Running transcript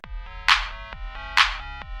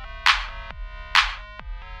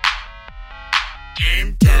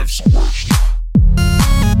Game Devs Quest.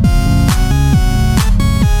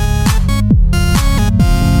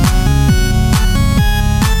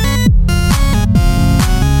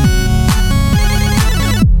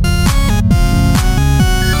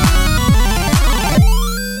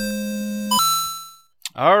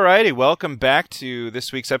 Alrighty, welcome back to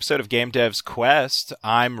this week's episode of Game Devs Quest.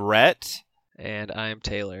 I'm Rhett. And I'm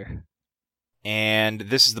Taylor. And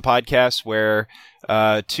this is the podcast where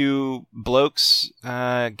two blokes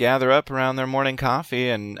gather up around their morning coffee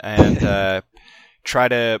and try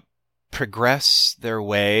to progress their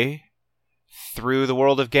way through the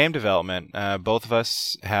world of game development. Both of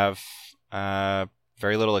us have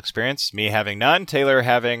very little experience, me having none, Taylor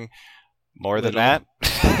having more than that.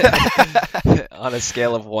 On a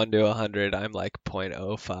scale of 1 to 100, I'm like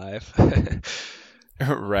 0.05.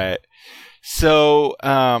 Right. So,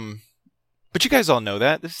 but you guys all know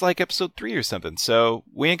that. This is like episode 3 or something. So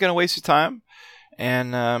we ain't going to waste your time.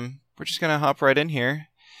 And we're just going to hop right in here.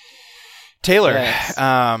 Taylor, Yes.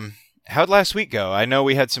 how'd last week go? I know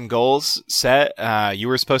we had some goals set. You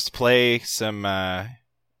were supposed to play some... God,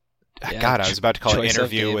 I was about to call it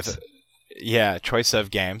interview with... Yeah, choice of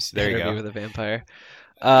games. There you go. Interview with a vampire.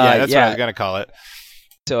 Yeah, that's what I was going to call it.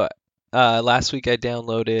 So last week I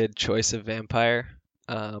downloaded Choice of Vampire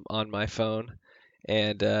on my phone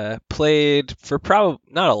and played for probably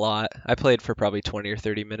not a lot. I played for probably 20 or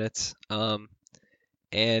 30 minutes.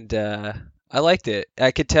 And I liked it.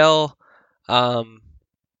 I could tell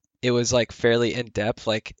it was like fairly in depth.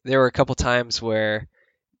 Like there were a couple times where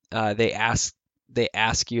they ask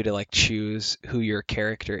you to like choose who your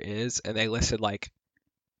character is, and they listed like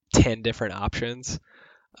 10 different options.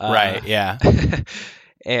 Right, yeah.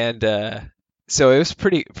 And so it was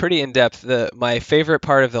pretty in depth. My favorite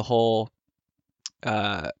part of the whole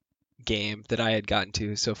game that I had gotten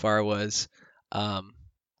to so far was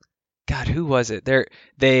God, who was it?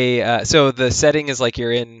 So the setting is like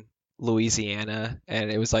you're in Louisiana,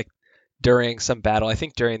 and it was like during some battle, I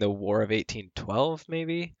think during the War of 1812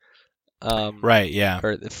 maybe. Right, yeah.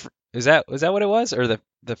 Or was that what it was, or the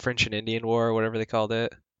French and Indian War, or whatever they called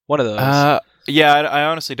it? One of those. Yeah, I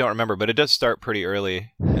honestly don't remember, but it does start pretty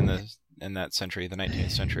early in that century, the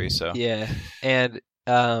 19th century. So Yeah, and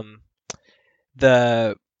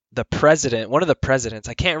the president, one of the presidents,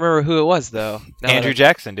 I can't remember who it was though. Andrew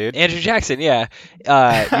Jackson, dude. Andrew Jackson, yeah.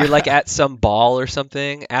 You're like at some ball or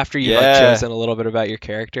something after you've like chosen a little bit about your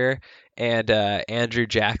character, and Andrew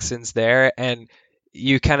Jackson's there, and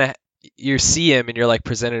you see him and you're like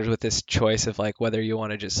presented with this choice of like whether you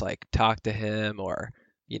want to just like talk to him or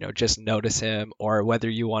just notice him, or whether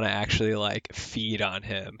you want to actually like feed on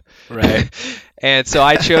him. Right. And so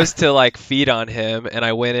I chose to like feed on him, and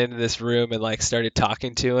I went into this room and like started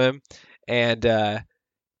talking to him, and I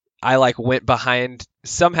like went behind,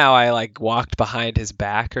 somehow I like walked behind his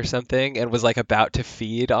back or something and was like about to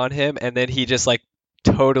feed on him, and then he just like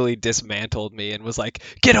totally dismantled me and was like,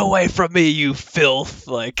 "Get away from me, you filth!"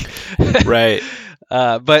 Like, Right.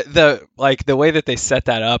 But the way that they set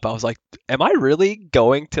that up, I was like, "Am I really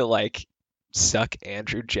going to like suck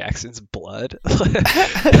Andrew Jackson's blood?"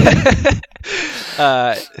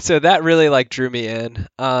 So that really like drew me in.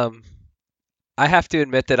 I have to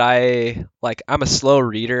admit that I'm a slow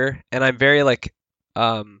reader, and I'm very like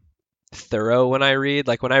thorough when I read.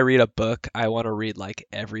 Like when I read a book, I want to read like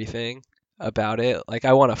everything about it. Like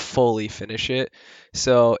I want to fully finish it.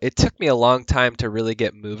 So it took me a long time to really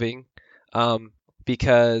get moving.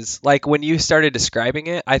 Because like when you started describing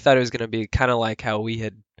it, I thought it was going to be kind of like how we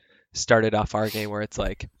had started off our game, where it's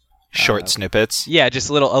like short snippets. Yeah, just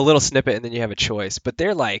a little snippet, and then you have a choice. But they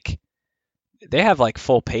have like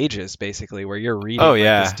full pages basically where you're reading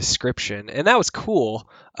this description, and that was cool.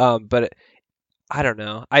 But I don't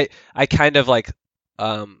know. I kind of like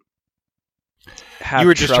you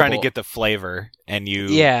were just trying to get the flavor, and you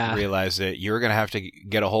realized that you were going to have to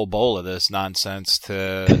get a whole bowl of this nonsense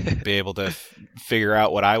to be able to figure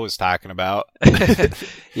out what I was talking about.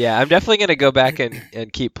 Yeah, I'm definitely going to go back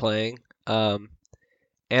and keep playing. And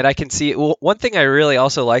I can see, well, one thing I really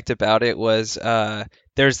also liked about it was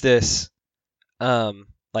there's this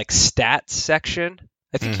like stats section.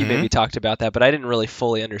 I think you maybe talked about that, but I didn't really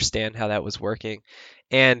fully understand how that was working.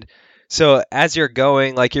 And so as you're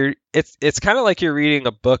going, like it's kind of like you're reading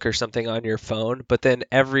a book or something on your phone, but then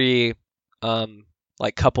every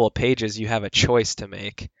like couple of pages you have a choice to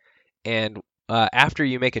make. And after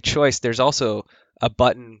you make a choice, there's also a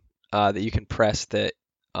button that you can press that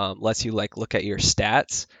lets you like look at your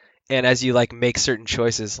stats. And as you like make certain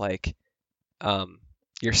choices, like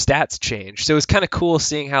your stats change. So it was kind of cool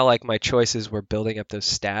seeing how like my choices were building up those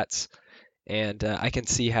stats. And I can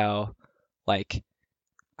see how like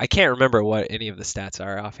I can't remember what any of the stats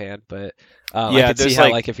are offhand, but I Yeah, could see there's how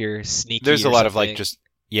like like if you're sneaky there's a or lot of like something, just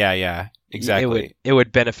yeah, it exactly.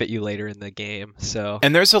 would benefit you later in the game. So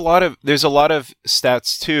And there's a lot of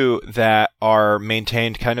stats too that are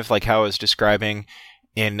maintained, kind of like how I was describing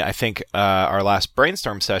in I think our last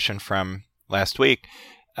brainstorm session from last week,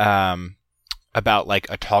 about like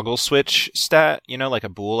a toggle switch stat, like a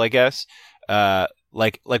bool, I guess.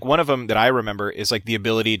 Like one of them that I remember is like the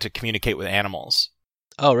ability to communicate with animals.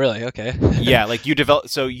 oh really? Okay. Yeah, like you develop.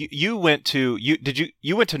 So you went to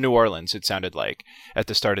you went to New Orleans. It sounded like at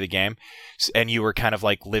the start of the game, and you were kind of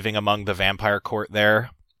like living among the vampire court there.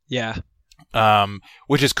 Yeah.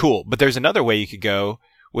 Which is cool. But there's another way you could go,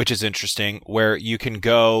 which is interesting, where you can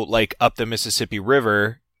go like up the Mississippi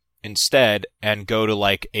River instead and go to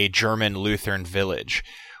like a German Lutheran village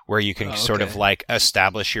where you can sort of okay. like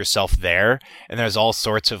establish yourself there. And there's all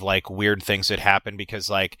sorts of like weird things that happen because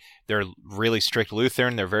like they're really strict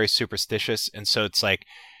Lutheran. They're very superstitious. And so it's like,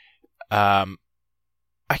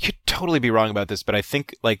 I could totally be wrong about this, but I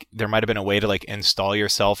think like there might have been a way to like install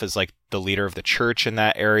yourself as like the leader of the church in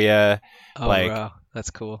that area. Oh Like, wow, that's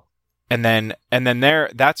cool. and then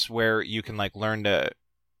that's where you can like learn to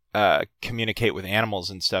communicate with animals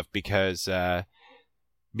and stuff because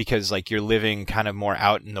like you're living kind of more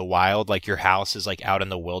out in the wild, like your house is like out in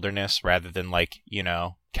the wilderness rather than like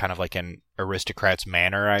kind of like an aristocrat's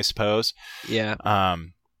manor, I suppose. Yeah.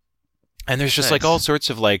 And there's just like all Nice. sorts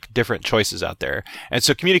of like different choices out there. And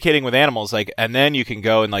so communicating with animals, like, and then you can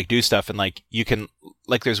go and like do stuff and like you can,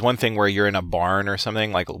 like, there's one thing where you're in a barn or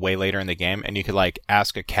something like way later in the game and you could like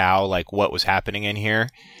ask a cow like what was happening in here.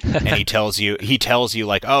 And he tells you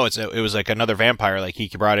like, oh, it was like another vampire. Like he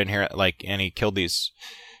brought in here like, and he killed these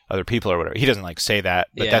other people or whatever. He doesn't like say that,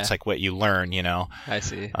 but Yeah. that's like what you learn, I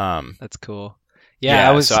see. Um, That's cool. Yeah,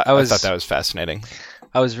 I was so I I was thought that was fascinating.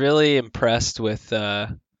 I was really impressed with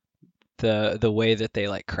the way that they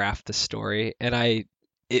like craft the story, and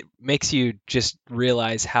it makes you just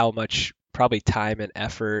realize how much probably time and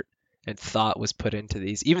effort and thought was put into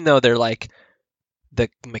these, even though they're like the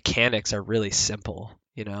mechanics are really simple,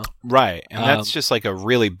 you know? Right. And that's Um, just like a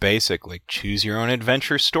really basic, like choose your own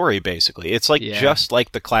adventure story, basically. It's like yeah. just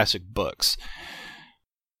like the classic books.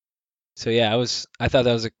 So yeah, I thought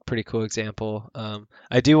that was a pretty cool example.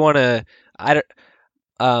 I do want to I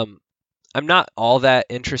don't- I'm not all that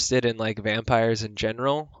interested in like vampires in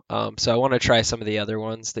general. So I want to try some of the other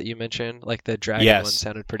ones that you mentioned. Like the dragon one Yes.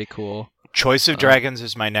 sounded pretty cool. Choice of Um, Dragons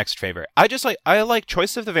is my next favorite. I like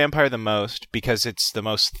Choice of the Vampire the most because it's the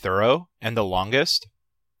most thorough and the longest.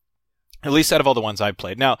 At least out of all the ones I've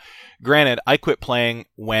played. Now, granted, I quit playing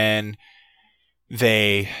when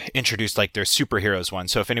they introduced like their superheroes one.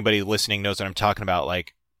 So if anybody listening knows what I'm talking about,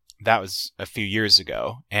 like that was a few years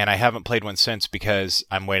ago, and I haven't played one since because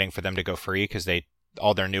I'm waiting for them to go free because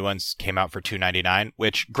all their new ones came out for $2.99,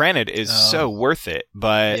 which granted is so worth it,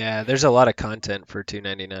 but yeah, there's a lot of content for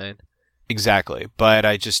 $2.99. exactly. But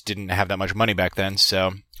I just didn't have that much money back then,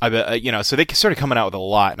 so so they started coming out with a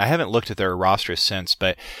lot, and I haven't looked at their roster since.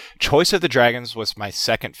 But Choice of the Dragons was my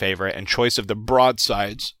second favorite, and Choice of the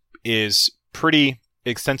Broadsides is pretty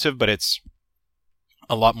extensive, but it's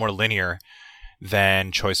a lot more linear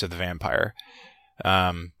than Choice of the Vampire.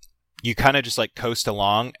 You kind of just like coast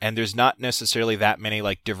along, and there's not necessarily that many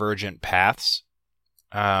like divergent paths.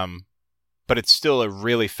 But it's still a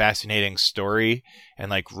really fascinating story and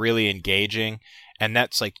like really engaging. And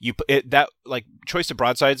that's like Choice of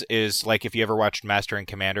Broadsides is like if you ever watched Master and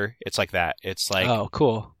Commander, it's like that. It's like Oh,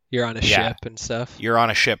 cool. You're on a Yeah. ship and stuff. you're on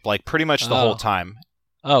a ship like pretty much the whole Oh. time.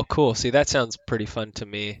 Oh, cool. See, that sounds pretty fun to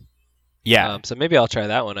me. Yeah. So maybe I'll try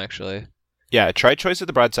that one actually. Yeah, try Choice of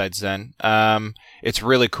the Broadsides then. It's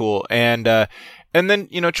really cool. And then,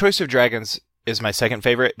 Choice of Dragons is my second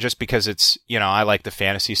favorite just because it's, I like the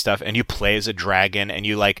fantasy stuff and you play as a dragon and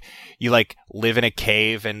you live in a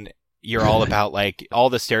cave and you're all about like all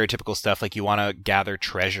the stereotypical stuff, like you want to gather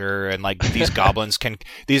treasure and like these goblins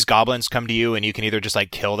come to you and you can either just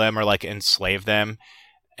like kill them or like enslave them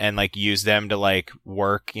and like use them to like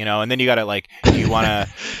work, and then you gotta like, do you want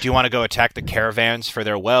to go attack the caravans for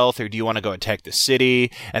their wealth, or do you want to go attack the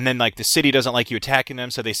city? And then like the city doesn't like you attacking them,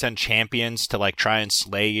 so they send champions to like try and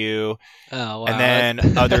slay you. Oh, wow. And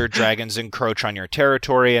then other dragons encroach on your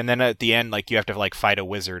territory, and then at the end like you have to like fight a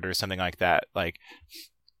wizard or something like that. Like,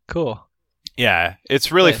 Cool. yeah,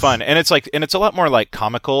 it's really Nice. fun, and it's a lot more like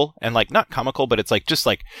comical and like not comical, but it's like just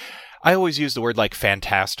like I always use the word like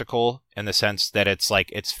fantastical in the sense that it's like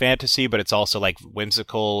it's fantasy, but it's also like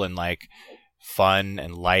whimsical and like fun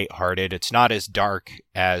and light-hearted. It's not as dark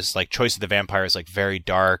as like Choice of the Vampire is like very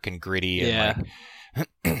dark and gritty and Yeah.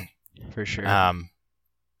 like For sure.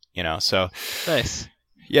 so Nice.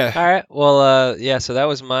 Yeah, All right. Well, yeah. So that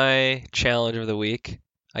was my challenge of the week.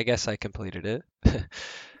 I guess I completed it.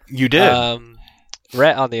 you did.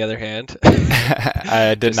 Rhett, on the other hand,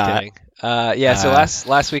 I did just not. kidding. Yeah. So Uh,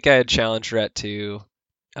 last week I had challenged Rhett to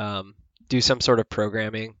do some sort of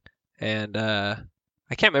programming, and I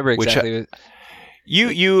can't remember which exactly.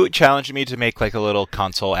 you challenged me to make like a little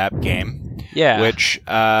console app game, Yeah, which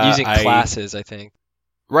using classes, I think.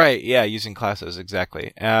 Right, yeah, using classes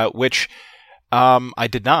exactly. Which I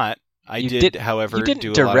did not. I did, however, You didn't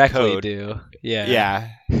do a lot of directly code. do. Yeah.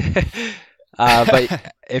 Yeah.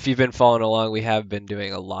 But if you've been following along, we have been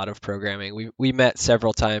doing a lot of programming. We met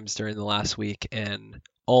several times during the last week and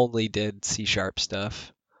only did C#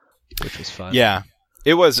 stuff, which was fun. Yeah.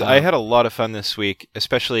 It was. I Um, had a lot of fun this week,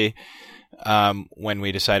 especially when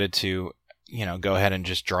we decided to, go ahead and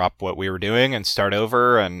just drop what we were doing and start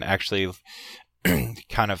over and actually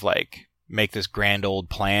kind of like make this grand old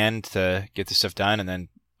plan to get this stuff done. And then,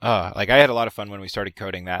 like I had a lot of fun when we started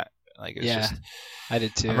coding that. Like it's Yeah. just, I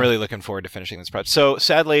did too. I'm really looking forward to finishing this project. So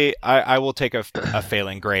sadly, I will take a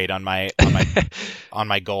failing grade on my on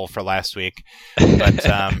my goal for last week, but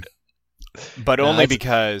No, only it's-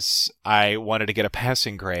 because I wanted to get a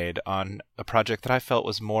passing grade on a project that I felt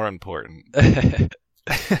was more important.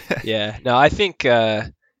 Yeah. No, I think,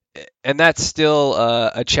 and that's still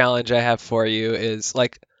a challenge I have for you is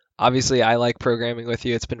like, obviously I like programming with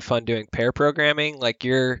you. It's been fun doing pair programming. Like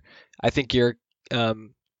I think you're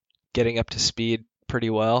um, getting up to speed pretty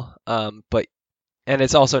well. And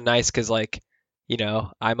it's also nice because like,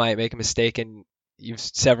 I might make a mistake and you've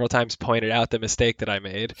several times pointed out the mistake that I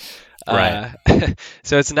made. Right.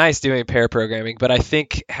 So it's nice doing pair programming, but I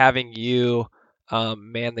think having you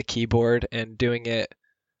man the keyboard and doing it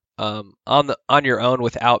on your own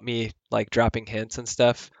without me like dropping hints and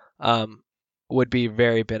stuff would be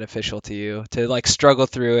very beneficial to you to like struggle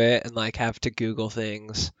through it and like have to Google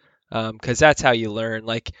things because that's how you learn.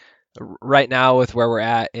 Like right now with where we're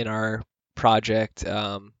at in our project,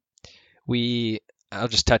 we I'll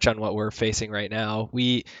just touch on what we're facing right now.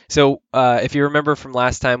 If you remember from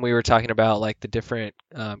last time, we were talking about like the different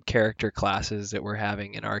character classes that we're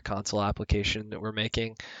having in our console application that we're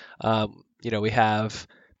making. We have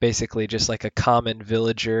basically just like a common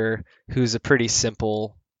villager who's a pretty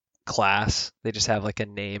simple class. They just have like a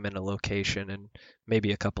name and a location and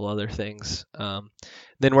maybe a couple other things.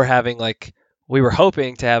 Then we're having we were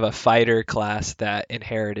hoping to have a fighter class that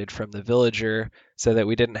inherited from the villager so that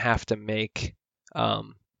we didn't have to make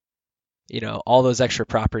all those extra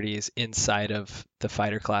properties inside of the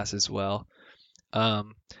fighter class as well.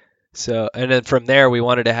 And then from there, we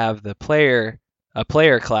wanted to have a player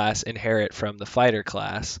class inherit from the fighter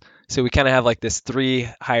class. So we kind of have like this 3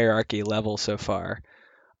 hierarchy level so far.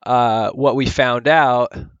 What we found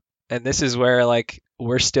out, and this is where like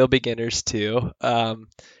we're still beginners too.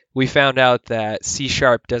 We found out that C#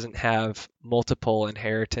 doesn't have multiple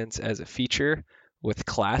inheritance as a feature with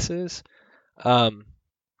classes.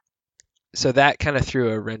 So that kind of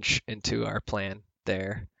threw a wrench into our plan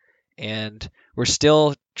there. And we're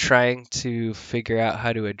still trying to figure out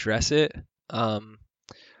how to address it.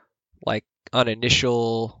 Like on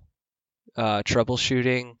initial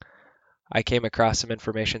troubleshooting, I came across some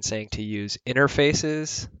information saying to use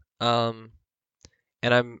interfaces. And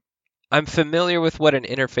I'm familiar with what an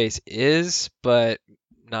interface is, but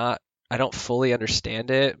I don't fully understand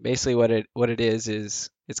it. Basically what it is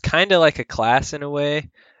it's kind of like a class in a way.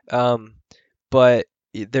 But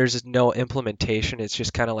there's no implementation. It's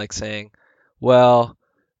just kind of like saying, well,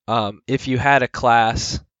 if you had a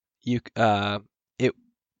class that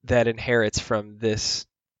inherits from this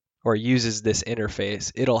or uses this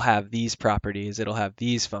interface, it'll have these properties, it'll have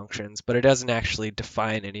these functions, but it doesn't actually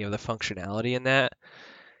define any of the functionality in that.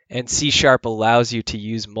 And C# allows you to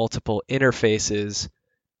use multiple interfaces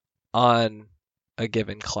on a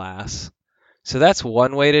given class. So that's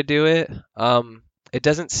one way to do it. It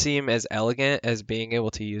doesn't seem as elegant as being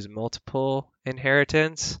able to use multiple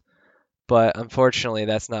inheritance, but unfortunately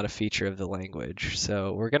that's not a feature of the language.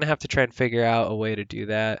 So we're going to have to try and figure out a way to do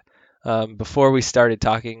that. Before we started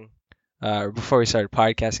podcasting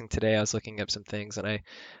today, I was looking up some things and I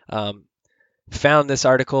found this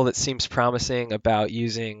article that seems promising about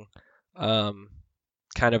using kind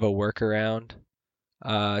of a workaround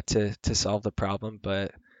to solve the problem,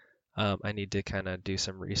 but I need to kind of do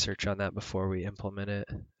some research on that before we implement it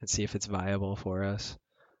and see if it's viable for us.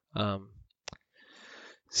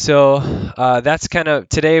 So that's kind of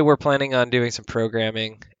today we're planning on doing some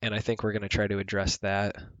programming, and I think we're going to try to address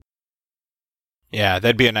that. Yeah,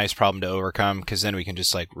 that'd be a nice problem to overcome because then we can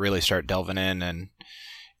just like really start delving in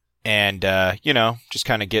and just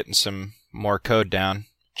kind of getting some more code down,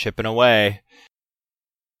 chipping away.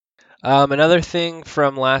 Another thing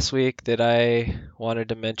from last week that I wanted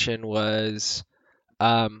to mention was,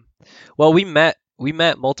 well, we met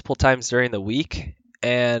multiple times during the week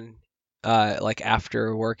and like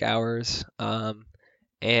after work hours,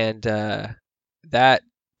 and that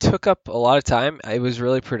took up a lot of time. It was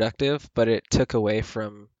really productive, but it took away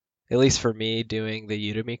from, at least for me, doing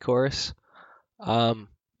the Udemy course. Um,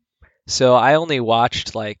 so I only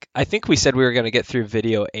watched like, I think we said we were going to get through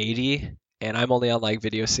video 80, and I'm only on like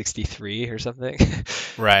video 63 or something.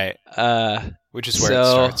 Right. uh, Which is where it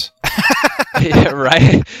so starts. yeah,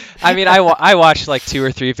 right. I mean, I watched like 2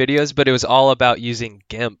 or 3 videos, but it was all about using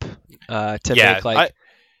GIMP to Yeah, make like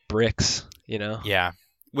bricks, you know, Yeah.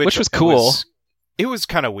 which was cool. It was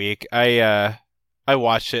kind of weak. I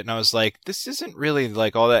watched it and I was like, this isn't really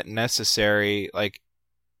like all that necessary. Like,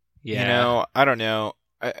 Yeah. I don't know.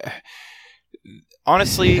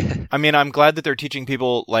 Honestly, I mean, I'm glad that they're teaching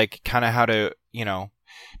people like kind of how to,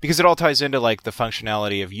 because it all ties into like the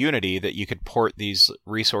functionality of Unity that you could port these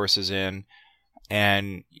resources in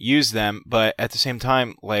and use them. But at the same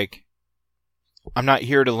time, like, I'm not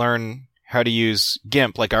here to learn how to use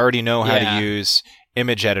GIMP. Like, I already know how Yeah. to use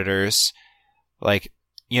image editors. Like,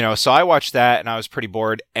 so I watched that and I was pretty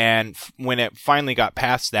bored. And when it finally got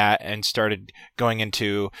past that and started going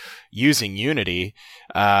into using Unity,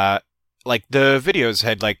 like the videos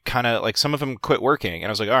had like kind of like some of them quit working. And I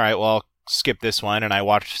was like, all right, well, I'll skip this one. And I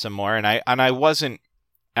watched some more, and I wasn't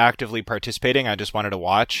actively participating. I just wanted to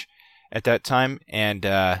watch at that time. And,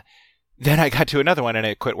 then I got to another one and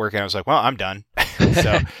it quit working. I was like, well, I'm done.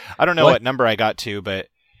 So I don't know what number I got to, but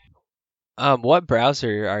What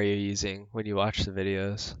browser are you using when you watch the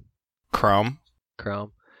videos? Chrome.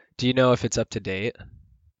 Chrome. Do you know if it's up to date?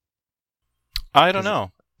 I don't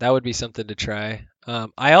know. That would be something to try.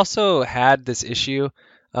 I also had this issue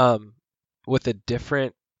with a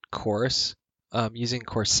different course using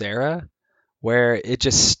Coursera, where it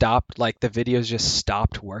just stopped, like the videos just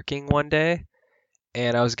stopped working one day,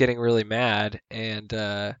 and I was getting really mad, and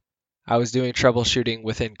I was doing troubleshooting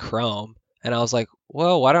within Chrome, and I was like,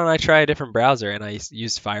 well, why don't I try a different browser? And I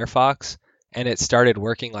used Firefox, and it started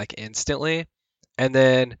working like instantly. And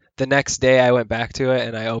then the next day I went back to it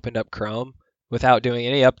and I opened up Chrome without doing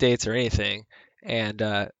any updates or anything, and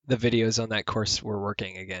the videos on that course were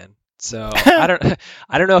working again. So I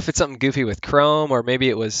don't know if it's something goofy with Chrome, or maybe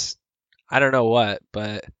it was, I don't know what,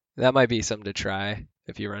 but that might be something to try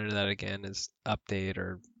if you run into that again, is update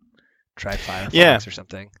or try Firefox or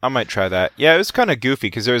something. I might try that. Yeah, it was kind of goofy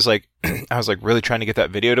because there was like, I was like really trying to get that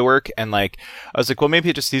video to work, and like I was like, well, maybe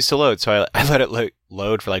it just needs to load. So I let it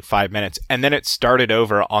load for like 5 minutes, and then it started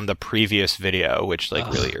over on the previous video, which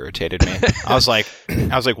like really irritated me. I was like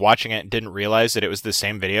watching it and didn't realize that it was the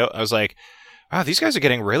same video. I was like, wow, these guys are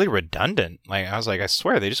getting really redundant. Like, I was like, I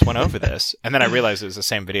swear they just went over this, and then I realized it was the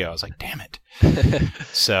same video. I was like, damn it.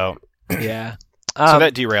 So yeah. So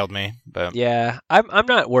that derailed me, but yeah, I'm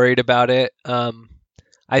not worried about it.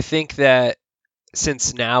 I think that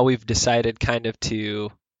since now we've decided kind of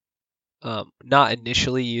to not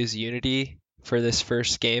initially use Unity for this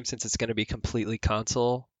first game, since it's going to be completely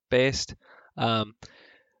console based, I'm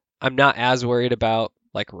not as worried about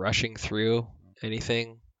like rushing through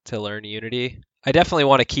anything to learn Unity. I definitely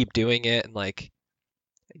want to keep doing it, and like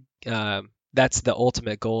that's the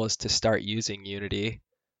ultimate goal, is to start using Unity.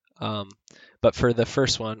 But for the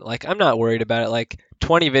first one, like, I'm not worried about it. Like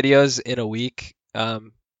 20 videos in a week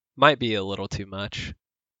might be a little too much.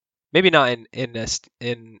 Maybe not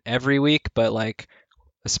in every week, but like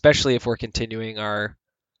especially if we're continuing our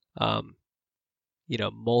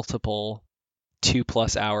multiple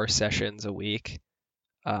 2+ hour sessions a week.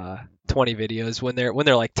 20 videos when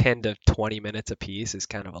they're like 10 to 20 minutes a piece is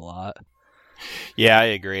kind of a lot. Yeah, I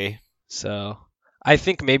agree. So I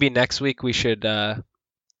think maybe next week we should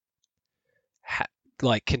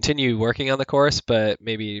like continue working on the course, but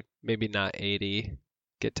maybe not 80.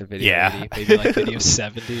 Get to video 80, maybe like video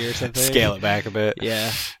 70 or something. Scale it back a bit.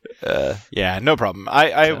 Yeah. Yeah, no problem.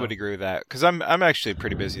 I would agree with that, because I'm actually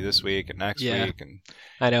pretty busy this week and next week, and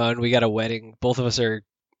I know, and we got a wedding. Both of us are.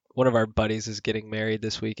 One of our buddies is getting married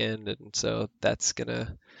this weekend, and so that's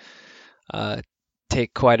gonna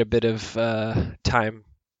take quite a bit of time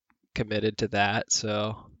committed to that.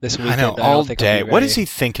 So this weekend, I know, all day. What is he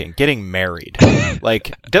thinking? Getting married?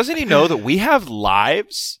 Like, doesn't he know that we have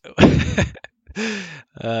lives?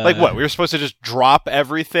 Like, what? We were supposed to just drop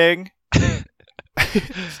everything?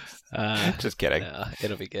 Just kidding.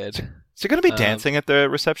 It'll be good. Is there going to be dancing at the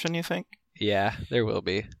reception, you think? Yeah, there will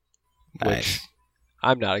be. Nice. Which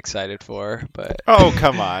I'm not excited for, but oh,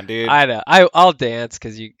 come on, dude. I know. I'll dance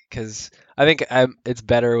because I think it's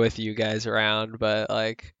better with you guys around, but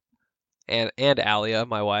like, and Alia,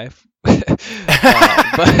 my wife. But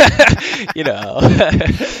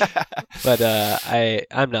but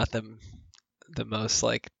I'm not the most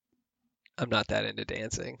like I'm not that into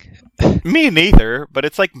dancing. Me neither, but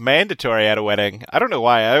it's like mandatory at a wedding. I don't know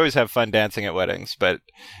why. I always have fun dancing at weddings, but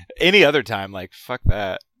any other time, like, fuck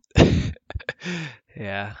that.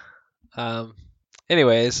 Yeah.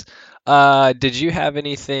 Anyways, did you have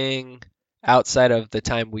anything outside of the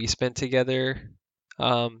time we spent together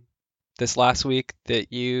this last week that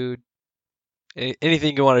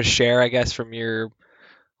anything you want to share, I guess, from your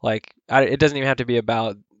it doesn't even have to be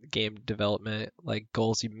about game development, like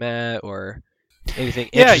goals you met or anything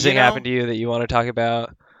interesting happened to you that you want to talk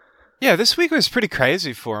about? Yeah, this week was pretty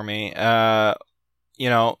crazy for me.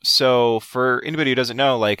 So for anybody who doesn't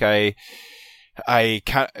know, like I'm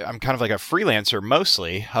kind of like a freelancer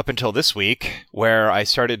mostly up until this week, where I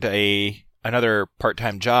started another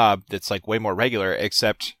part-time job that's like way more regular,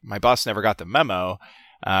 except my boss never got the memo,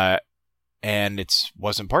 and it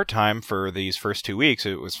wasn't part-time for these first 2 weeks.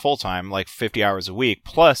 It was full-time, like 50 hours a week,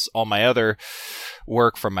 plus all my other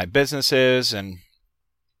work from my businesses. And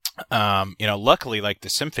luckily, like, the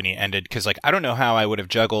symphony ended, because like I don't know how I would have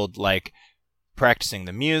juggled like practicing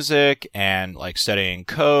the music and like studying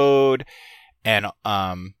code and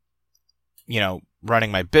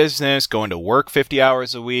running my business, going to work 50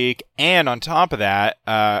 hours a week, and on top of that,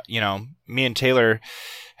 me and Taylor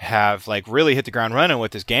have like really hit the ground running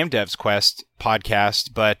with this Game Devs Quest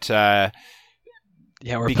podcast, but yeah,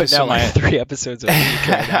 we're putting out like 3 episodes a week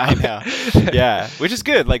right now. I know. Yeah, which is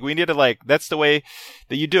good. Like, we need to that's the way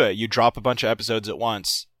that you do it. You drop a bunch of episodes at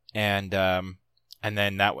once, and then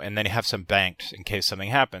you have some banked in case something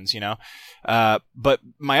happens, But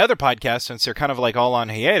my other podcasts, since they're kind of like all on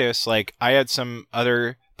hiatus, like I had some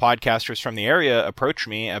other podcasters from the area approach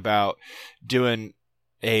me about doing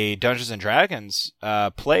a Dungeons and Dragons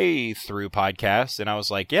playthrough podcast, and I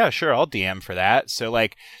was like, yeah, sure, I'll DM for that. So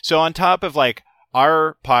on top of like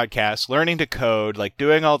our podcast, learning to code, like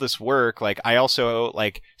doing all this work, like I also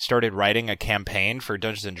like started writing a campaign for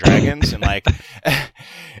Dungeons and Dragons, and like,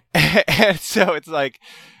 and so it's like,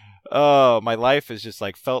 oh, my life has just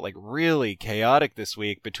like felt like really chaotic this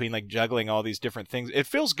week between like juggling all these different things. It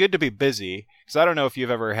feels good to be busy, because I don't know if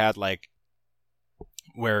you've ever had like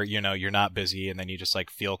where you're not busy and then you just like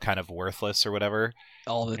feel kind of worthless or whatever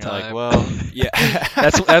all the time. Like, well, yeah.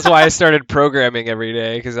 that's why I started programming every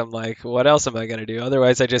day, because I'm like, what else am I gonna do?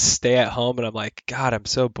 Otherwise, I just stay at home and I'm like, God, I'm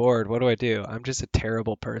so bored. What do I do? I'm just a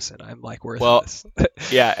terrible person. I'm like worthless. Well,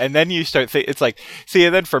 yeah, and then you start it's like, see,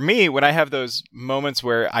 and then for me, when I have those moments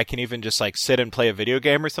where I can even just like sit and play a video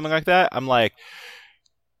game or something like that, I'm like,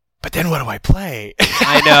 but then what do I play?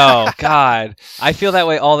 I know, God, I feel that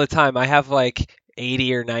way all the time. I have like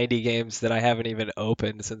 80 or 90 games that I haven't even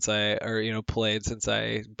opened played since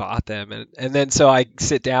I bought them, and then so I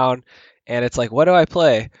sit down and it's like, what do I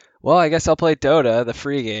play? Well, I guess I'll play Dota, the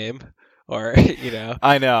free game, or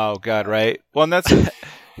I know, God, right? Well, and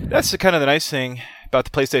that's the kind of the nice thing about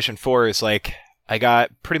the PlayStation 4 is like I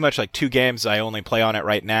got pretty much like 2 games I only play on it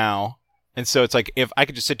right now, and so it's like if I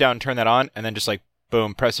could just sit down and turn that on and then just like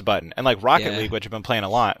boom, press a button, and like Rocket League, which I've been playing a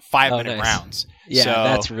lot, 5-minute nice. rounds. Yeah, so,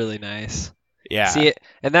 that's really nice. Yeah. See it,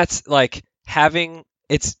 and that's like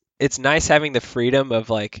it's nice having the freedom of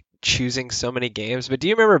like choosing so many games. But do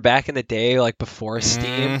you remember back in the day, like before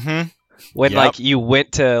Steam, when like you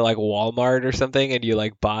went to like Walmart or something and you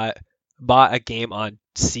like bought a game on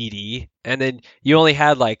CD, and then you only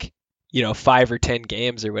had like 5 or 10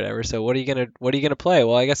 games or whatever. So what are you gonna play?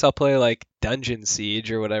 Well, I guess I'll play like Dungeon Siege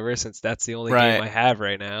or whatever, since that's the only game I have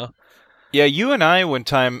right now. Yeah, you and I one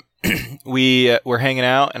time we were hanging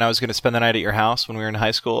out, and I was going to spend the night at your house when we were in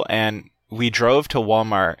high school, and we drove to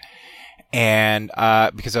Walmart, and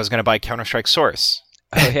because I was going to buy Counter-Strike Source.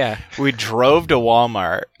 Oh, yeah. We drove to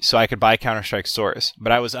Walmart so I could buy Counter-Strike Source,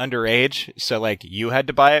 but I was underage, so like you had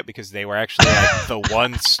to buy it because they were actually like the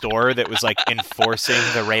one store that was like enforcing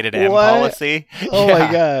the rated M policy. Oh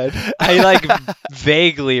my God. I like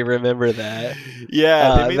vaguely remember that.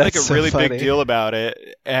 Yeah, they made like a so really funny. big deal about it,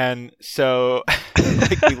 and so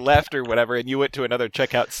like we left or whatever, and you went to another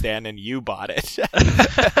checkout stand and you bought it.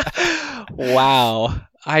 Wow.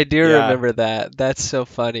 I do remember that. That's so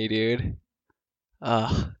funny, dude.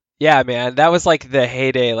 Yeah, man, that was like the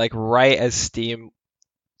heyday, like right as Steam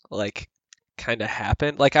like kind of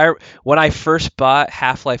happened. Like when I first bought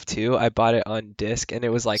Half-Life 2, I bought it on disc, and it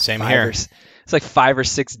was like Same here. It's like 5 or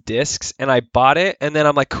 6 discs, and I bought it, and then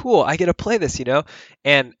I'm like, cool, I get to play this,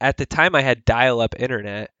 And at the time I had dial-up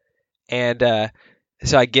internet, and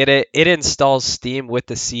so I get it. It installs Steam with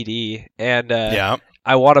the CD, and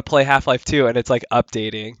I want to play Half-Life 2, and it's like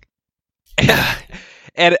updating.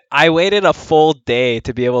 And I waited a full day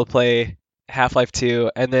to be able to play Half-Life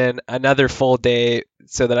 2, and then another full day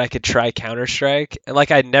so that I could try Counter-Strike. And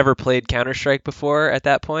like I'd never played Counter-Strike before at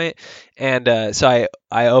that point, and so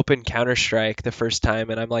I opened Counter-Strike the first time,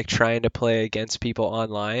 and I'm like trying to play against people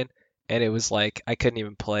online, and it was like I couldn't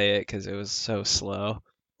even play it because it was so slow.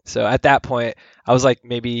 So at that point, I was like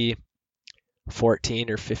maybe 14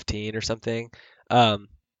 or 15 or something.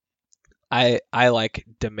 I like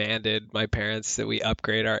demanded my parents that we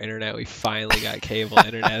upgrade our internet. We finally got cable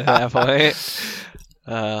internet at that point.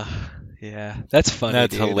 Yeah, that's funny.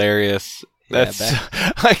 That's dude. hilarious. Yeah,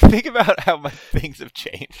 That's like, think about how much things have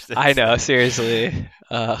changed. Since I know, then. seriously.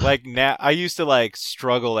 Like now, I used to like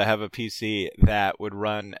struggle to have a PC that would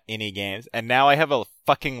run any games, and now I have a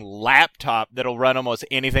fucking laptop that'll run almost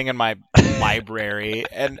anything in my library.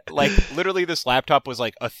 And like literally, this laptop was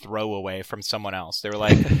like a throwaway from someone else. They were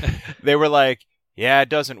like, yeah, it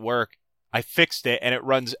doesn't work. I fixed it, and it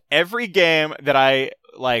runs every game that I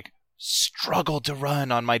like struggled to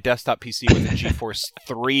run on my desktop PC with a GeForce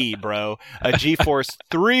 3, bro. A GeForce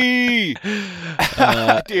 3.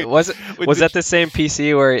 Dude, was that the same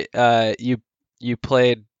PC where you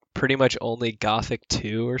played pretty much only Gothic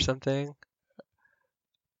 2 or something?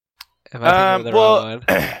 Am I thinking of the wrong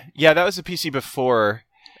one? Yeah, that was a PC before.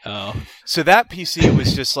 Oh. So that PC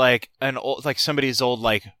was just like an old, like somebody's old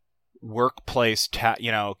like workplace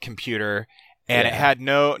computer. And it had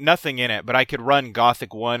nothing in it, but I could run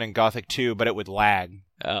Gothic 1 and Gothic 2, but it would lag.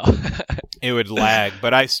 Oh. It would lag,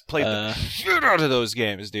 but I played the shit out of those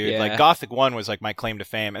games, dude. Yeah. Like Gothic 1 was like my claim to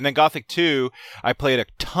fame. And then Gothic 2, I played a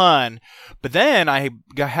ton, but then I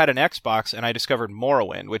had an Xbox and I discovered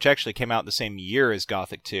Morrowind, which actually came out the same year as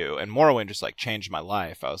Gothic 2. And Morrowind just like changed my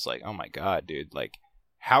life. I was like, oh my God, dude, like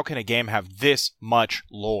how can a game have this much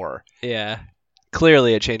lore? Yeah.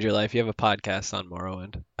 Clearly it changed your life. You have a podcast on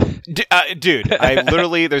Morrowind. Dude, I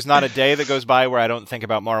literally, there's not a day that goes by where I don't think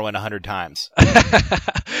about Morrowind 100 times.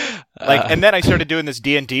 And then I started doing this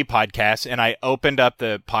D&D podcast, and I opened up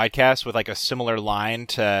the podcast with like a similar line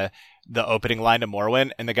to the opening line to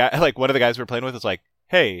Morrowind, and the guy, like one of the guys we were playing with was like,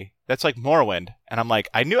 hey, that's like Morrowind. And I'm like,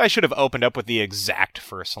 I knew I should have opened up with the exact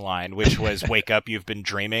first line, which was, wake up, you've been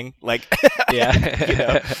dreaming. Like, yeah. You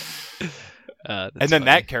know? And then funny.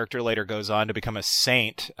 that character later goes on to become a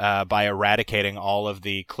saint by eradicating all of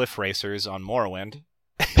the cliff racers on Morrowind.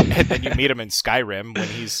 And then you meet him in Skyrim when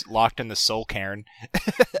he's locked in the soul cairn.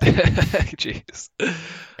 Jeez.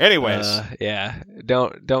 Anyways. Yeah.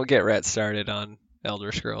 Don't get Rhett started on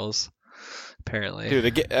Elder Scrolls, apparently. Dude,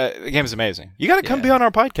 the game's amazing. You got to come be on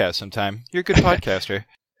our podcast sometime. You're a good podcaster.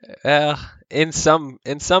 In some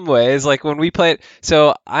ways, like when we played,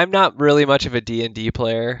 so I'm not really much of a D&D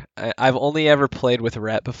player. I've only ever played with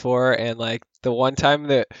Rhett before, and like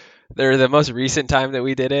the most recent time that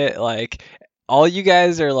we did it, like all you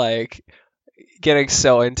guys are like getting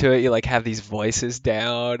so into it, you like have these voices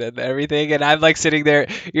down and everything, and I'm like sitting there,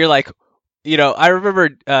 you're like, I remember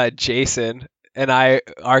Jason and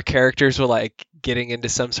our characters were like getting into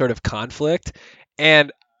some sort of conflict,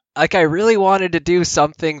 and like I really wanted to do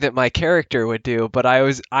something that my character would do, but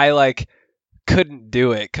I like couldn't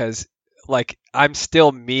do it because like I'm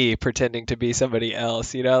still me pretending to be somebody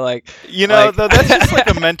else, like though that's just like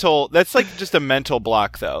that's like just a mental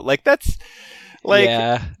block though. Like that's like,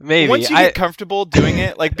 yeah, maybe once you get comfortable doing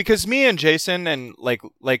it, like because me and Jason and like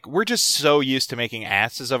we're just so used to making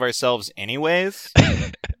asses of ourselves anyways.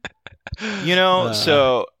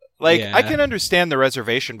 So like, yeah. I can understand the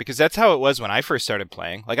reservation because that's how it was when I first started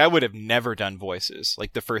playing. Like, I would have never done voices,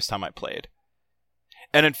 like, the first time I played.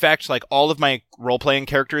 And in fact, like, all of my role-playing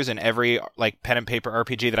characters in every, like, pen and paper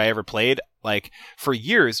RPG that I ever played, like, for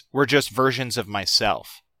years, were just versions of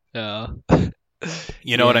myself. Oh.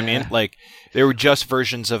 You know what I mean? Like, they were just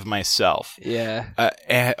versions of myself. Yeah.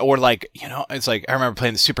 Or, like, it's like, I remember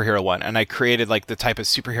playing the superhero one, and I created, like, the type of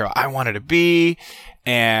superhero I wanted to be,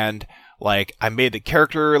 and like, I made the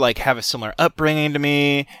character, like, have a similar upbringing to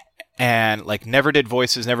me, and, like, never did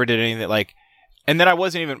voices, never did anything, like, and then I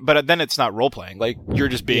wasn't even, but then it's not role-playing. Like, you're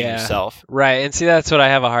just being yourself. Right, and see, that's what I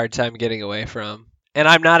have a hard time getting away from. And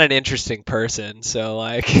I'm not an interesting person, so,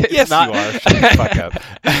 like... Yes, you are. Shut the fuck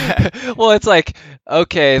up. Well, it's like,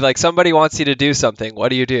 okay, like, somebody wants you to do something. What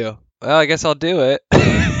do you do? Well, I guess I'll do it.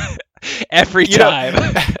 Every time.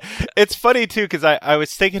 It's funny too because I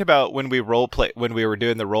was thinking about when we were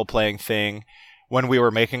doing the role playing thing when we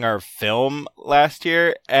were making our film last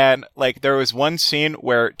year, and like there was one scene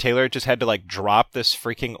where Taylor just had to like drop this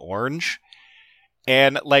freaking orange,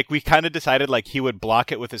 and like we kind of decided like he would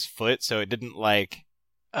block it with his foot so it didn't like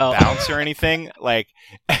bounce or anything, like,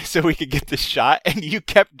 so we could get the shot, and you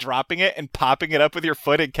kept dropping it and popping it up with your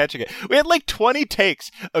foot and catching it. We had like 20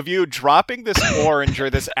 takes of you dropping this orange or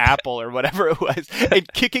this apple or whatever it was and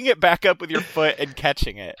kicking it back up with your foot and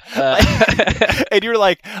catching it. And you're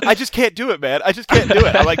like, I just can't do it, man. I just can't do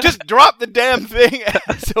it. I'm like, just drop the damn thing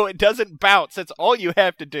so it doesn't bounce. That's all you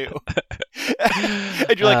have to do.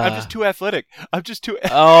 And you're like, I'm just too athletic. I'm just too.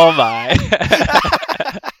 Oh my.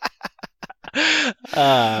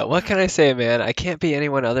 What can I say, man? I can't be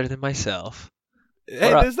anyone other than myself.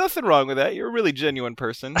 Hey, there's nothing wrong with that. You're a really genuine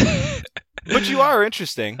person. But you are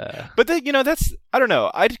interesting. But then, that's, I don't know.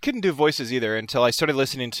 I couldn't do voices either until I started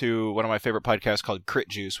listening to one of my favorite podcasts called Crit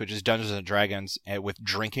Juice, which is Dungeons and Dragons with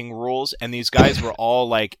drinking rules. And these guys were all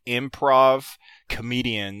like improv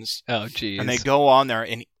comedians. Oh, geez. And they go on there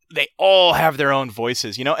and they all have their own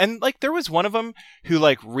voices, and like there was one of them who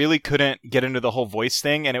like really couldn't get into the whole voice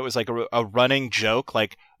thing. And it was like a running joke,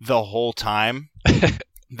 like the whole time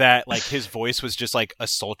that like his voice was just like a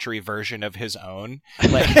sultry version of his own.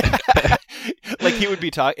 Like, like he would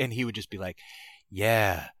be talking and he would just be like,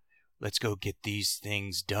 yeah, let's go get these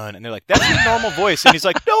things done. And they're like, that's his normal voice. And he's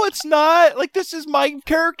like, no, it's not. Like, this is my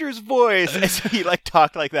character's voice. And so he like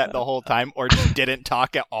talked like that the whole time or just didn't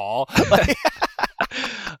talk at all. Like,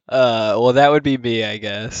 well, that would be me, I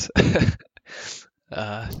guess.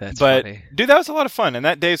 That's funny. Dude, that was a lot of fun. And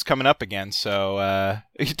that day's coming up again. So,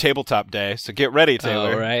 tabletop day. So get ready,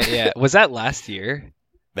 Taylor. Oh, right. Yeah. Was that last year?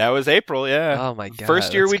 That was April. Yeah. Oh my God.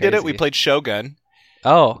 First year we crazy. did it. We played Shogun.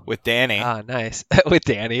 Oh. With Danny. Ah, nice. With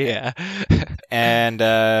Danny, yeah. And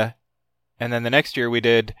then the next year we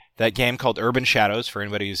did that game called Urban Shadows for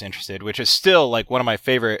anybody who's interested, which is still like one of my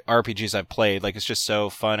favorite RPGs I've played. Like, it's just so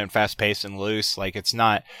fun and fast paced and loose. Like, it's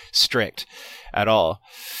not strict at all.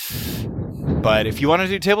 But if you want to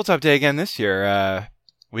do Tabletop Day again this year,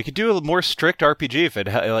 we could do a more strict RPG if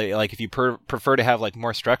if you prefer to have like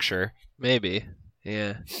more structure. Maybe.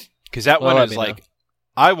 Yeah. Because that one is like,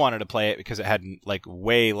 I wanted to play it because it had like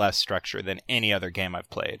way less structure than any other game I've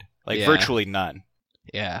played. Like virtually none.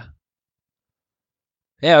 Yeah.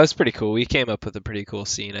 Yeah, it was pretty cool. We came up with a pretty cool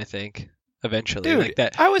scene, I think. Eventually, dude, like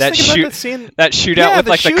that. I was that thinking about that scene. That shootout with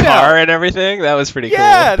like the car and everything. That was pretty cool.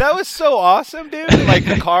 Yeah, that was so awesome, dude. Like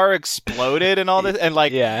the car exploded and all this, and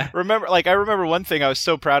like, I remember one thing. I was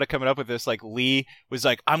so proud of coming up with this. Like Lee was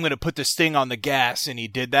like, "I'm gonna put this thing on the gas," and he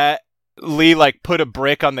did that. Lee like put a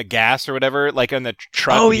brick on the gas or whatever, like on the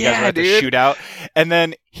truck. Oh when you guys were at the shootout, and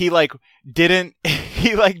then he like didn't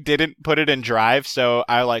put it in drive, so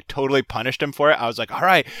I like totally punished him for it. I was like, all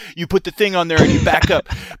right, you put the thing on there and you back up,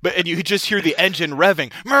 and you just hear the engine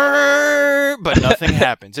revving, but nothing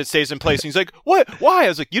happens. It stays in place. And he's like, what? Why? I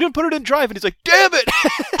was like, you didn't put it in drive, and he's like, damn it.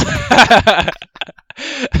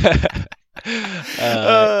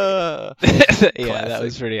 Yeah, that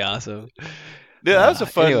was pretty awesome. Yeah, that was a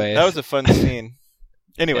fun. That was a fun scene.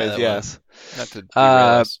 Anyways, not to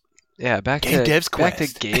derail us. Yeah, back Game to Dev's back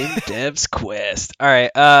Quest. to Game Dev's Quest. All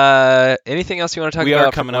right. Anything else you want to talk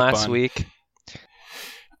about from last week?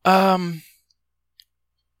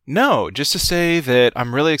 No, just to say that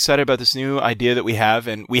I'm really excited about this new idea that we have,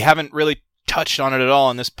 and we haven't really touched on it at all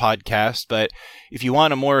on this podcast. But if you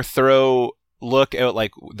want a more thorough look at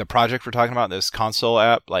like the project we're talking about, this console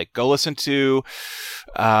app, like go listen to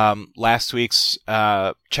last week's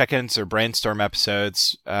check-ins or brainstorm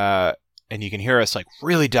episodes, and you can hear us like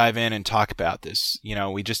really dive in and talk about this.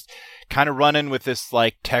 We just kind of run in with this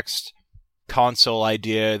like text console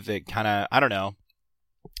idea that kind of, I don't know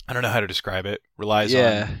how to describe it. Relies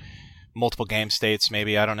on multiple game states,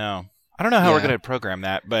 maybe. I don't know how we're going to program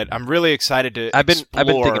that, but I'm really excited to I've been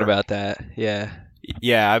thinking about that. Yeah.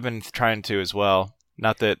 Yeah, I've been trying to as well.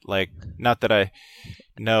 Not that I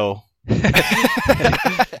know.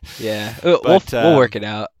 Yeah. We'll work it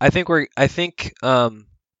out. I think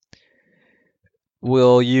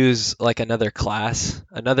we'll use like another class,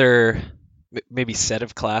 maybe set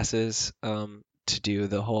of classes to do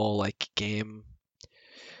the whole like game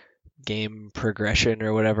progression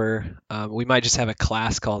or whatever. We might just have a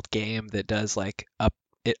class called Game that does like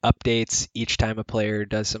it updates each time a player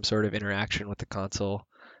does some sort of interaction with the console,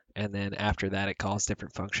 and then after that it calls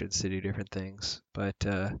different functions to do different things. But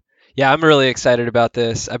yeah, I'm really excited about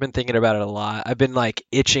this. I've been thinking about it a lot. I've been like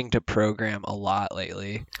itching to program a lot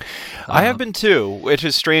lately. I have been too, which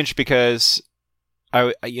is strange because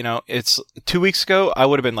it's 2 weeks ago, I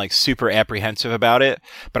would have been like super apprehensive about it,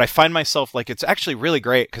 but I find myself like, it's actually really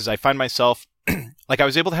great because I find myself like, I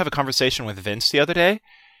was able to have a conversation with Vince the other day,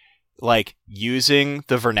 like using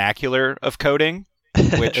the vernacular of coding,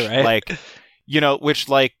 which right? which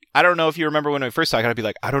I don't know if you remember when we first talked, I'd be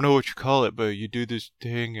like, I don't know what you call it, but you do this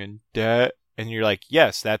thing and that. And you're like,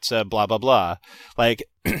 yes, that's blah, blah, blah. Like,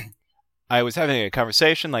 I was having a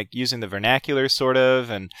conversation, like, using the vernacular, sort of,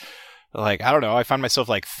 and, like, I don't know, I find myself,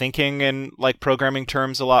 like, thinking in, like, programming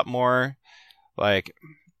terms a lot more. Like,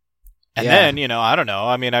 and then, I don't know.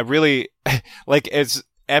 I mean, I really, like, as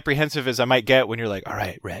apprehensive as I might get when you're like, all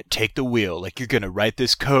right, Rhett, take the wheel. Like, you're going to write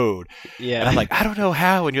this code. Yeah. And I'm like, I don't know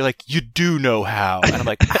how. And you're like, you do know how. And I'm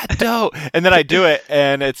like, I don't. And then I do it.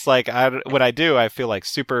 And it's like, when I do, I feel like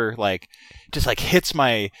super, like, just like hits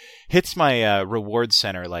my reward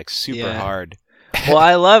center, like, super hard. Well,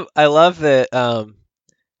 I love that.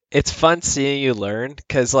 It's fun seeing you learn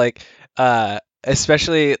because, like,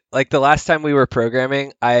 especially like the last time we were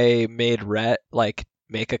programming, I made Rhett like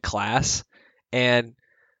make a class, and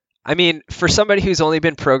I mean, for somebody who's only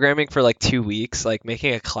been programming for like 2 weeks, like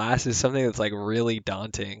making a class is something that's like really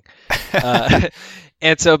daunting.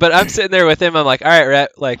 And so, but I'm sitting there with him. I'm like, all right,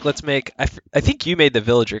 Rhett, like let's make. I think you made the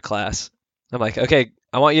villager class. I'm like, okay,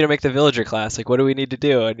 I want you to make the villager class. Like, what do we need to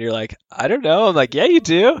do? And you're like, I don't know. I'm like, yeah, you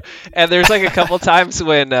do. And there's like a couple times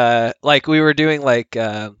when like we were doing like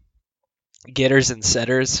getters and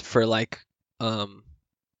setters for like I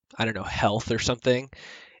don't know, health or something.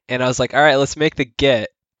 And I was like, all right, let's make the get.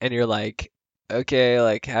 And you're like, okay,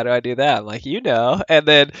 like how do I do that? I'm like, And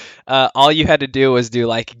then all you had to do was do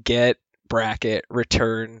like get bracket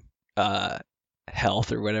return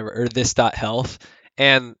health or whatever, or this dot health.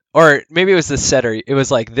 And or maybe it was the setter. It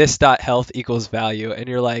was like this dot health equals value, and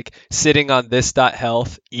you're like sitting on this dot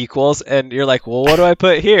health equals, and you're like, well, what do I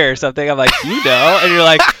put here or something? I'm like, and you're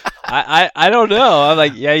like, I don't know. I'm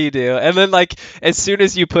like, yeah, you do. And then like as soon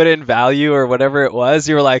as you put in value or whatever it was,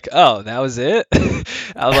 you were like, oh, that was it.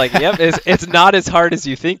 I was like, yep, it's not as hard as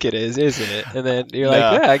you think it is it? And then you're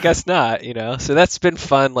like, yeah, I guess not. So that's been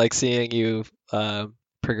fun, like seeing you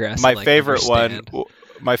progress. My and, like, favorite understand. one.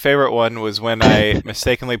 My favorite one was when I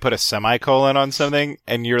mistakenly put a semicolon on something,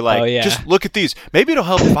 and you're like, just look at these. Maybe it'll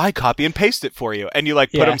help if I copy and paste it for you. And you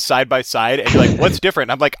like put them side by side, and you're like, what's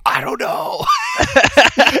different? And I'm like, I don't know.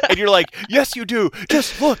 And you're like, yes, you do.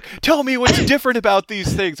 Just look. Tell me what's different about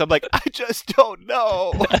these things. I'm like, I just don't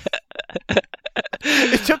know.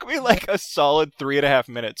 It took me like a solid 3.5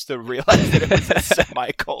 minutes to realize that it was a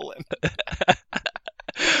semicolon.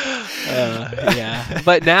 Yeah,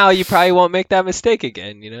 but now you probably won't make that mistake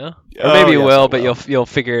again, or Oh, maybe you yes, will, I but will. you'll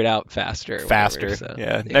figure it out faster. Faster, so,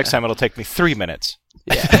 yeah. Next time it'll take me 3 minutes.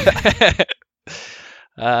 Yeah.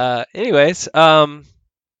 Anyways, we're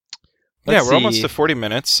let's almost see. to 40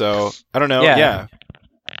 minutes, so I don't know. Yeah.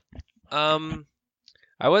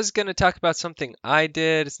 I was gonna talk about something I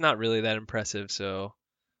did. It's not really that impressive, so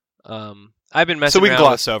I've been messing. So we can around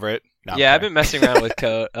gloss over it. No, yeah, I've been messing around with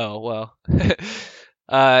code. Oh well.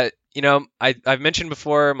 I've mentioned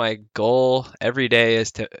before my goal every day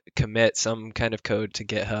is to commit some kind of code to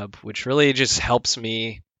GitHub, which really just helps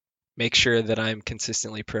me make sure that I'm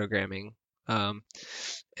consistently programming. And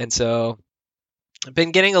so I've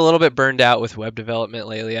been getting a little bit burned out with web development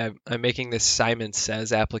lately. I'm making this Simon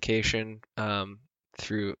Says application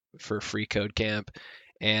for Free Code Camp,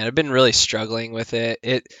 and I've been really struggling with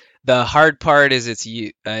it. The hard part is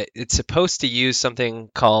it's supposed to use something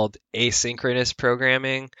called asynchronous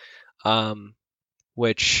programming,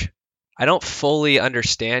 which I don't fully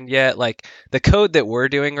understand yet. Like the code that we're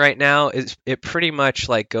doing right now it pretty much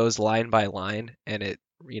like goes line by line, and it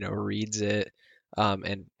reads it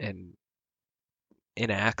and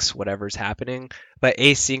enacts whatever's happening. But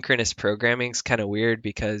asynchronous programming is kind of weird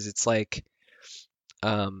because it's like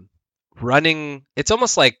it's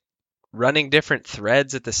almost like running different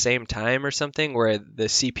threads at the same time or something, where the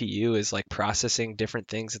CPU is like processing different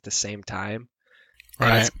things at the same time.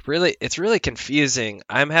 Right. It's really confusing.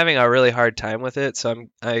 I'm having a really hard time with it, so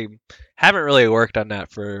I haven't really worked on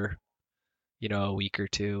that for a week or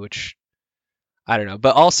two, which I don't know.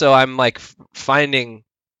 But also I'm like finding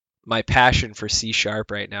my passion for C#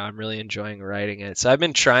 right now. I'm really enjoying writing it. So I've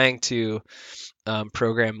been trying to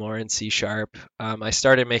program more in C#. I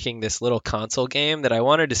started making this little console game that I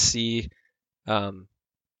wanted to see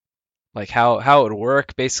like how it would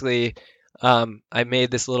work. Basically, I made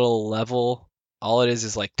this little level. All it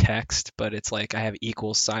is like text, but it's like I have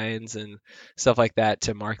equal signs and stuff like that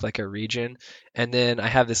to mark like a region. And then I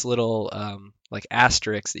have this little like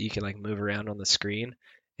asterisk that you can like move around on the screen,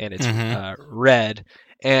 and it's red.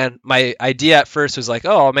 And my idea at first was like,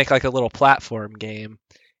 oh, I'll make like a little platform game,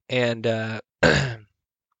 and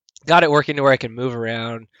got it working to where I can move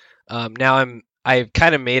around. Now I've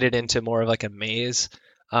kind of made it into more of like a maze,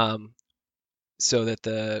 so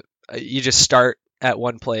that you just start at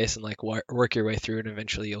one place and like work your way through, and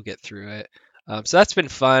eventually you'll get through it. So that's been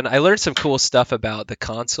fun. I learned some cool stuff about the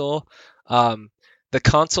console. the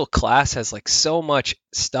console class has like so much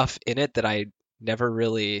stuff in it that I never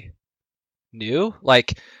really knew.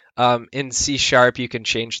 Like in C Sharp, you can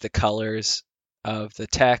change the colors of the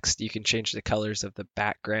text. You can change the colors of the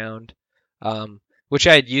background, which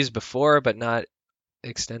I had used before, but not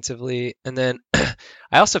extensively. And then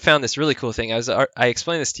I also found this really cool thing. I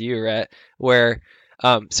explained this to you, Rhett, where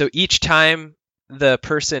so each time the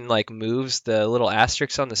person like moves the little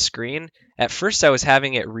asterisks on the screen, at first I was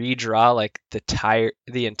having it redraw like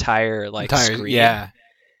the entire screen. Yeah.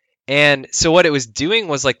 And so what it was doing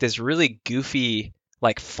was like this really goofy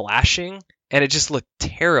like flashing, and it just looked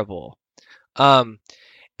terrible.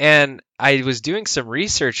 And I was doing some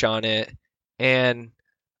research on it, and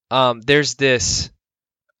there's this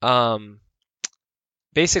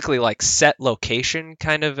basically like set location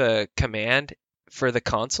kind of a command for the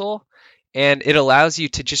console, and it allows you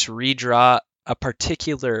to just redraw a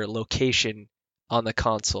particular location on the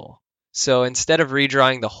console. So instead of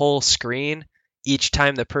redrawing the whole screen each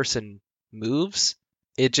time the person moves,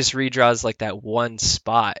 it just redraws like that one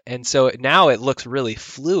spot. And so now it looks really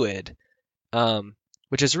fluid,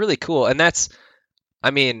 which is really cool. And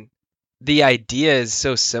I mean, the idea is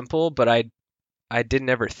so simple, but I didn't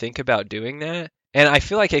ever think about doing that. And I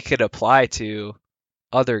feel like it could apply to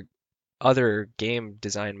other game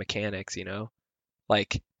design mechanics, you know?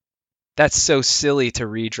 Like, that's so silly to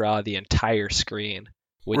redraw the entire screen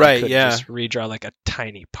when Right, you could yeah. just redraw like a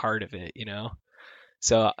tiny part of it, you know?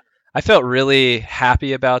 So I felt really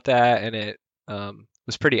happy about that, and it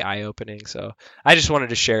was pretty eye-opening. So I just wanted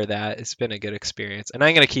to share that. It's been a good experience, and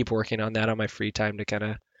I'm going to keep working on that on my free time to kind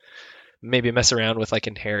of maybe mess around with like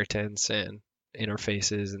inheritance and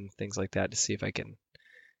interfaces and things like that to see if I can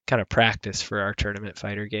kind of practice for our tournament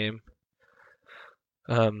fighter game.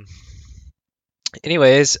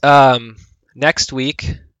 Anyways, next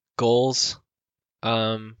week, goals.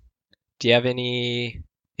 Do you have any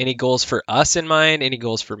goals for us in mind? Any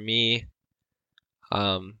goals for me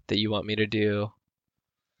that you want me to do?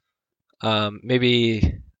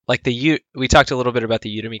 Maybe like we talked a little bit about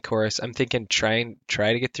the Udemy course. I'm thinking try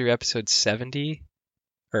to get through episode 70,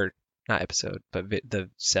 or not episode, but the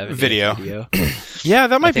 70 video. Yeah,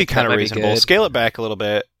 that might be think that kind of might be reasonable. good. Scale it back a little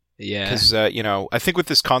bit. Yeah. Because I think with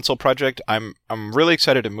this console project, I'm really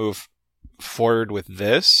excited to move forward with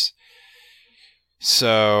this.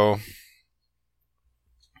 So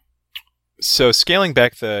scaling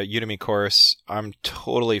back the Udemy course, I'm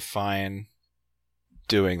totally fine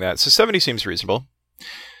doing that. So 70 seems reasonable.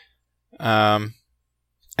 And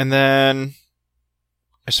then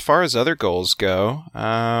as far as other goals go,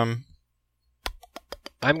 I'm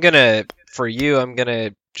gonna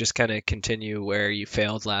just kind of continue where you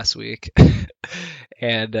failed last week,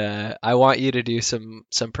 and I want you to do some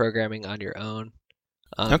programming on your own.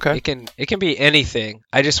 Okay. It can be anything.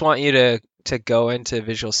 I just want you to go into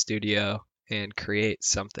Visual Studio and create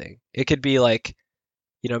something. It could be like,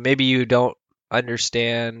 maybe you don't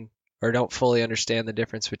understand or don't fully understand the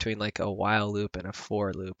difference between like a while loop and a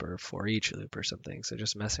for loop or a for each loop or something. So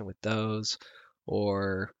just messing with those,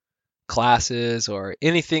 or classes, or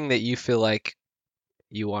anything that you feel like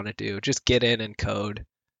you want to do. Just get in and code,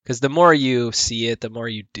 because the more you see it, the more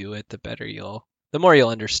you do it, the more you'll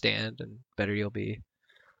understand and better you'll be.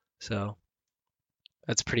 So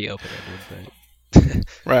that's pretty open-ended, but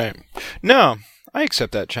right. No, I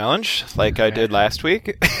accept that challenge, like I did last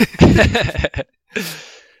week.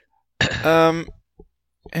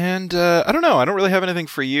 And I don't know. I don't really have anything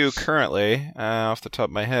for you currently, off the top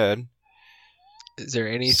of my head. Is there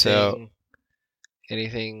anything? So,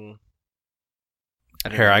 anything?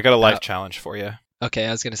 I got a life challenge for you. Okay,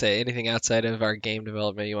 I was gonna say anything outside of our game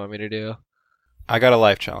development you want me to do. I got a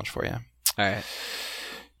life challenge for you. All right.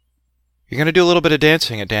 You're gonna do a little bit of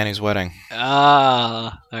dancing at Danny's wedding.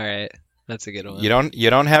 All right. That's a good one. You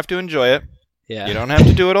don't have to enjoy it. Yeah. You don't have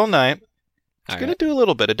to do it all night. Just All gonna right. do a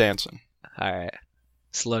little bit of dancing. All right.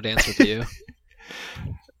 Slow dance with you.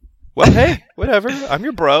 Well, hey, whatever. I'm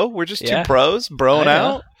your bro. We're just Yeah. two bros broing I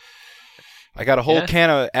know. out. I got a whole Yeah. can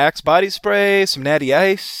of Axe body spray, some Natty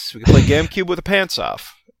Ice. We can play GameCube with the pants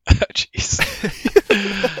off. Oh, jeez.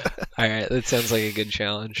 All right. That sounds like a good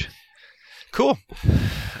challenge. Cool.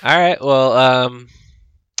 All right. Well,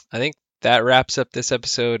 I think that wraps up this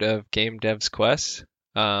episode of Game Devs Quest.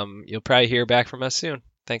 You'll probably hear back from us soon.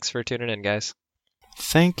 Thanks for tuning in, guys.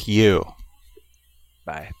 Thank you.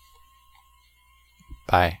 Bye.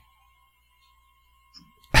 Bye.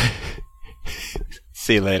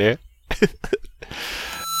 See you later.